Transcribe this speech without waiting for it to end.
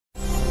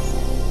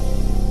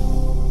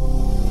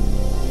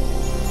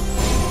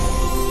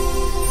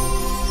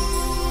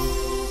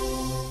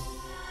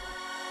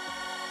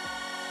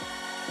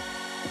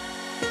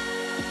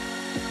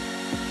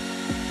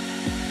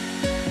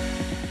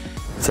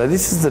So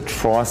this is the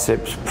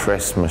triceps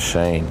press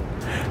machine.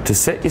 To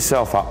set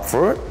yourself up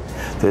for it,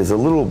 there's a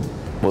little,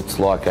 what's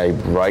like a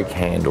brake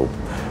handle.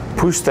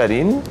 Push that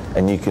in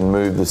and you can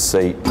move the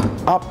seat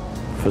up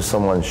for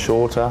someone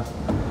shorter,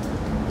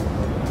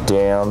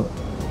 down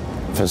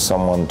for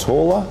someone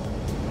taller,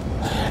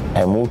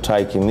 and we'll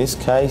take, in this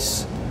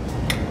case,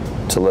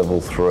 to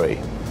level 3.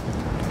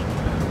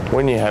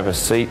 When you have a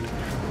seat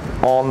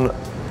on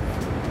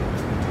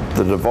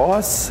the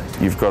device,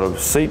 you've got a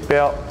seat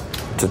belt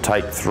to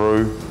take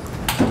through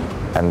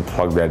and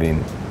plug that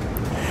in.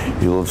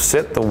 You'll have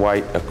set the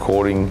weight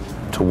according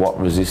to what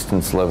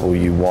resistance level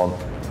you want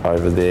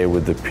over there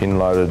with the pin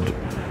loaded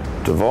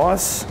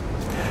device.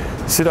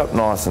 Sit up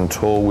nice and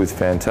tall with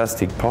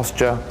fantastic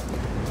posture,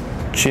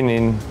 chin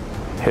in,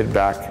 head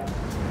back,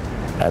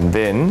 and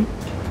then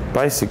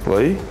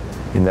basically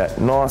in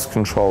that nice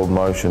controlled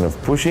motion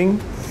of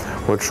pushing,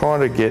 we're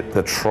trying to get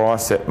the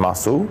tricep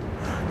muscle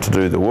to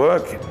do the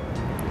work,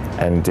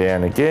 and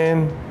down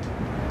again,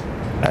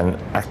 and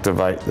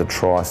activate the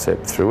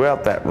tricep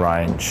throughout that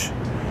range.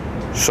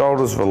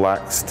 Shoulders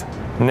relaxed,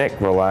 neck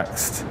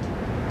relaxed,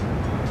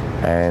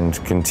 and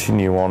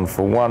continue on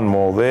for one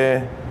more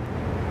there,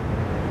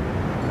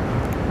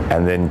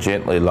 and then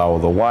gently lower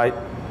the weight,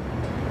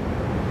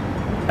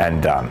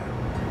 and done.